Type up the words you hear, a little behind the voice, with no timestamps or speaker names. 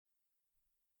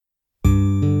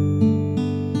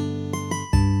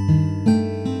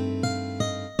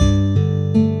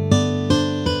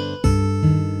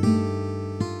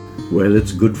Well,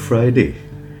 it's Good Friday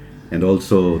and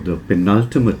also the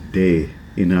penultimate day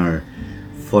in our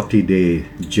 40-day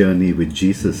journey with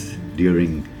Jesus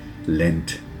during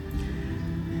Lent.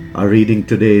 Our reading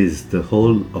today is the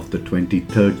whole of the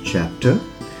 23rd chapter,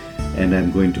 and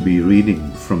I'm going to be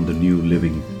reading from the New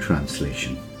Living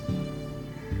Translation.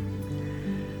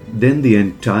 Then the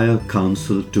entire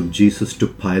council took Jesus to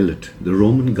Pilate, the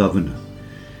Roman governor.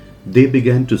 They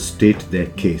began to state their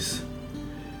case.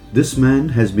 This man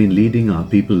has been leading our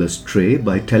people astray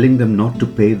by telling them not to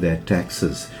pay their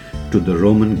taxes to the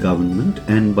Roman government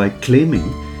and by claiming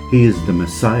he is the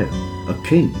Messiah, a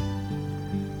king.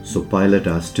 So Pilate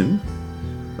asked him,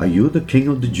 "Are you the king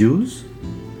of the Jews?"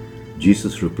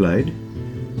 Jesus replied,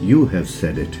 "You have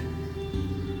said it."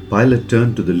 Pilate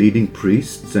turned to the leading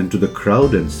priests and to the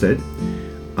crowd and said,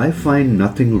 "I find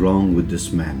nothing wrong with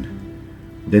this man."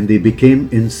 Then they became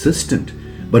insistent,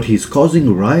 "But he's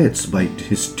causing riots by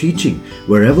his teaching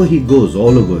wherever he goes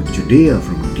all over Judea,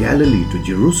 from Galilee to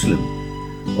Jerusalem."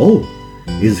 "Oh,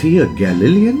 is he a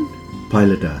Galilean?"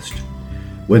 Pilate asked.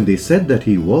 When they said that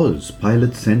he was,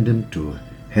 Pilate sent him to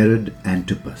Herod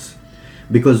Antipas,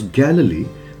 because Galilee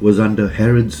was under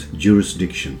Herod's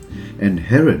jurisdiction, and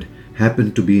Herod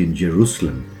happened to be in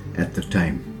Jerusalem at the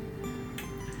time.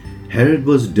 Herod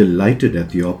was delighted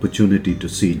at the opportunity to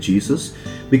see Jesus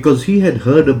because he had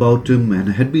heard about him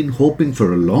and had been hoping for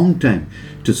a long time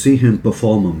to see him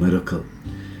perform a miracle.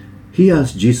 He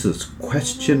asked Jesus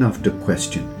question after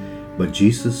question, but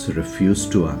Jesus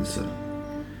refused to answer.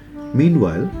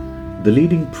 Meanwhile, the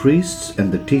leading priests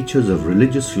and the teachers of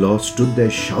religious law stood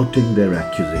there shouting their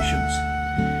accusations.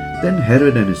 Then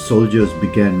Herod and his soldiers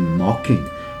began mocking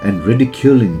and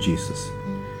ridiculing Jesus.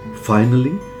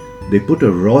 Finally, they put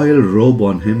a royal robe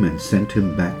on him and sent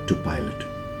him back to Pilate.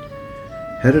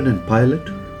 Herod and Pilate,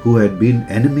 who had been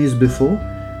enemies before,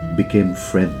 became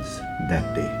friends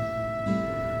that day.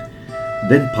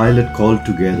 Then Pilate called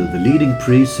together the leading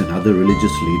priests and other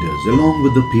religious leaders along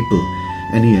with the people,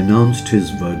 and he announced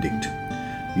his verdict.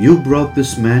 "You brought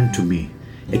this man to me,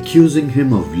 accusing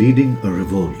him of leading a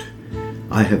revolt.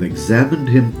 I have examined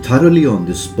him thoroughly on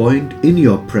this point in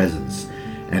your presence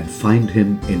and find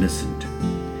him innocent."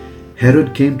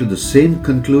 Herod came to the same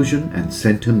conclusion and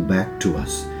sent him back to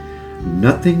us.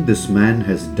 "Nothing this man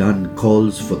has done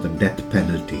calls for the death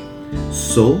penalty.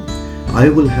 So I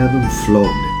will have him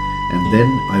flogged, and then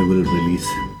I will release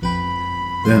him."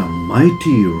 A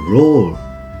mighty roar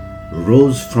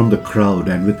rose from the crowd,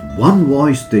 and with one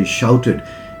voice they shouted,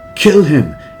 "Kill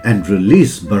him and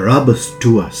release Barabbas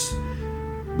to us."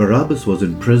 Barabbas was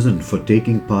in prison for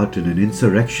taking part in an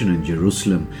insurrection in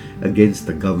Jerusalem against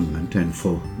the government and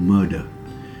for murder.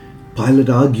 Pilate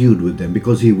argued with them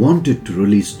because he wanted to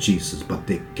release Jesus, but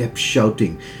they kept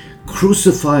shouting,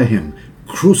 "Crucify him!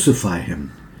 Crucify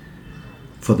him!"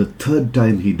 For the third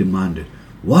time he demanded,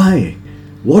 "Why?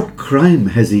 What crime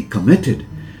has he committed?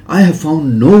 I have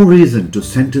found no reason to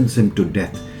sentence him to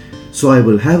death, so I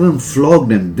will have him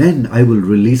flogged and then I will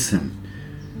release him."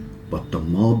 But the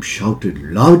mob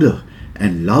shouted louder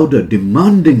and louder,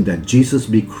 demanding that Jesus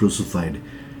be crucified,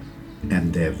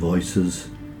 and their voices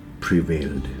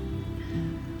prevailed.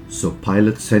 So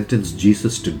Pilate sentenced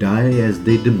Jesus to die as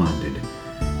they demanded.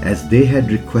 As they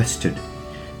had requested,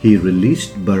 he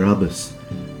released Barabbas,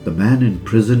 the man in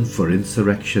prison for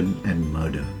insurrection and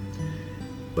murder.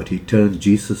 But he turned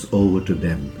Jesus over to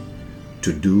them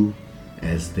to do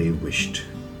as they wished.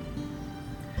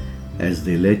 As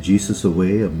they led Jesus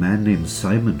away, a man named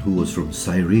Simon, who was from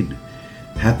Cyrene,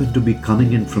 happened to be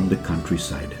coming in from the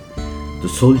countryside. The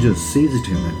soldiers seized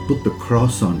him and put the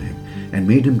cross on him and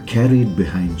made him carry it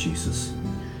behind Jesus.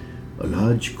 A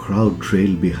large crowd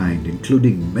trailed behind,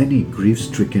 including many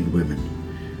grief-stricken women.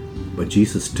 But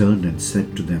Jesus turned and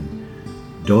said to them,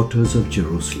 "Daughters of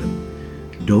Jerusalem,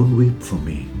 don't weep for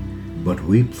me, but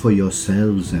weep for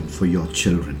yourselves and for your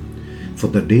children. For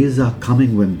the days are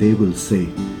coming when they will say,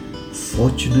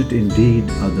 'Fortunate indeed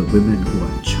are the women who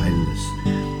are childless,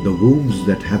 the wombs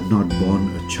that have not borne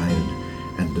a child,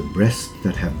 and the breasts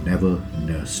that have never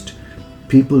nursed.'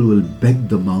 People will beg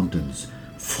the mountains,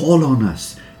 'Fall on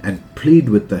us,' and plead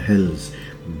with the hills,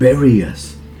 'Bury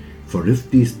us.' For if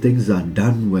these things are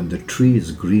done when the tree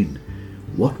is green,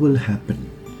 what will happen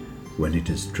when it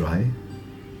is dry?"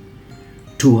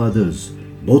 Two others,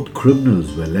 both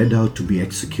criminals, were led out to be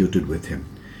executed with him.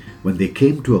 When they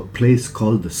came to a place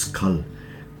called the Skull,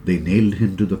 they nailed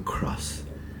him to the cross,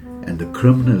 and the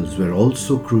criminals were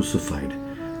also crucified,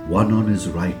 one on his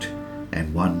right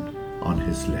and one on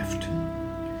his left.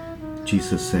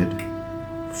 Jesus said,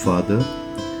 "Father,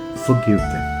 forgive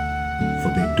them, for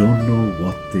they don't know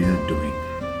what they are doing."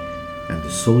 and the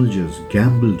soldiers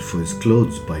gambled for his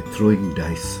clothes by throwing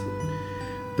dice.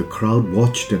 The crowd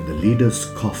watched and the leaders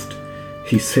scoffed.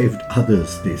 He saved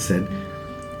others, they said.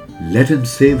 Let him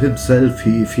save himself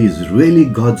if he is really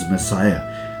God's Messiah,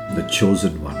 the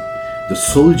chosen one. The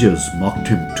soldiers mocked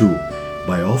him too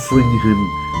by offering him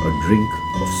a drink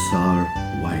of sour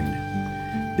wine.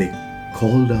 They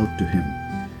called out to him,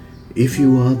 "If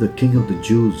you are the King of the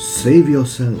Jews, save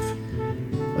yourself."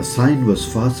 A sign was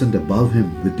fastened above him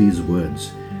with these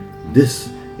words, "This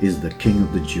is the King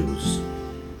of the Jews."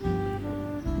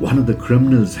 One of the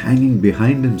criminals hanging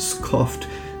behind him scoffed,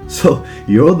 "So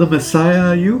you're the Messiah,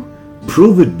 are you?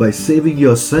 Prove it by saving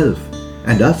yourself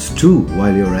and us too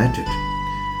while you're at it."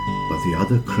 But the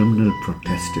other criminal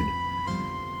protested,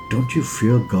 "Don't you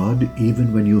fear God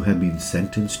even when you have been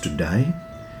sentenced to die?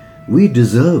 We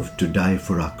deserve to die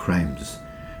for our crimes,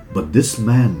 but this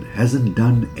man hasn't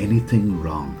done anything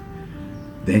wrong."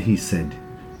 Then he said,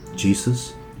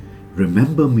 "Jesus,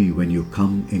 remember me when you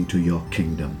come into your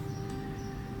kingdom."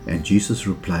 And Jesus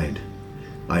replied,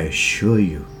 "I assure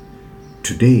you,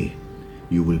 today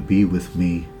you will be with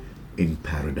me in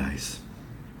paradise."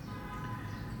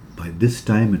 By this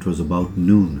time it was about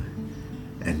noon,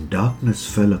 and darkness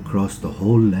fell across the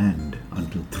whole land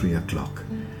until 3 o'clock.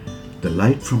 The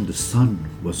light from the sun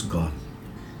was gone,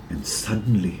 and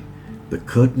suddenly the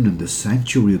curtain in the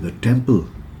sanctuary of the temple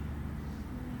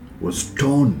was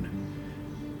torn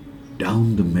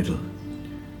down the middle.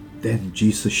 Then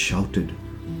Jesus shouted,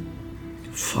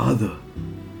 "Father,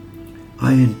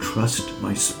 I entrust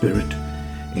my spirit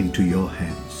into your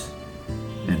hands."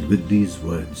 And with these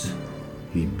words,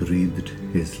 he breathed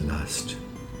his last.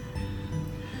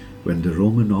 When the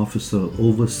Roman officer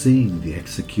overseeing the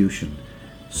execution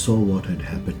saw what had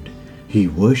happened, he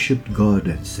worshipped God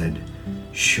and said,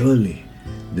 "Surely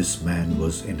this man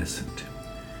was innocent."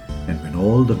 And when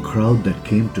all the crowd that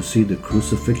came to see the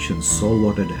crucifixion saw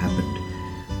what had happened,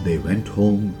 they went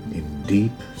home in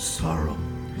deep sorrow.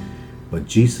 But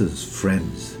Jesus'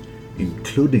 friends,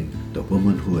 including the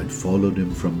woman who had followed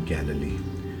him from Galilee,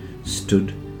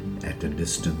 stood at a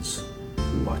distance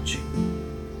watching.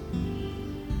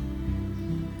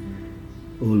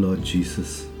 Oh Lord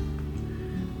Jesus,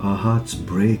 our hearts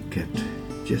break at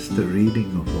just the reading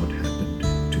of what happened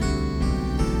to you.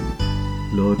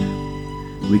 Lord,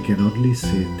 we can only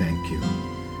say thank you.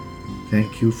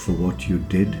 Thank you for what you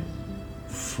did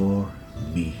for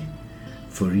me,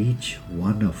 for each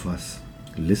one of us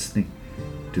listening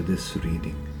to this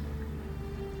reading.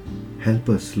 Help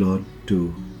us, Lord,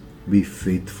 to be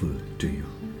faithful to you.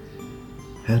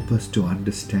 Help us to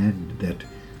understand that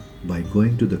by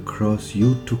going to the cross,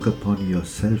 you took upon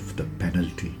yourself the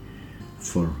penalty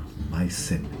for my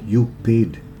sin. You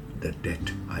paid the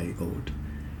debt I owed.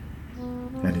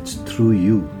 And it's through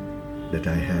you that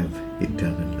I have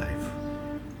eternal life.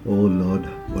 Oh Lord,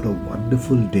 what a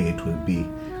wonderful day it will be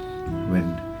when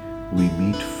we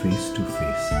meet face to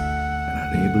face and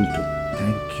are able to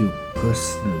thank you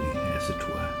personally, as it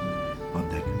were, on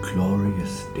that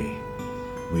glorious day.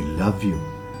 We love you.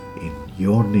 In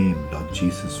your name, Lord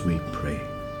Jesus, we pray.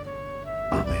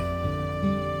 Amen.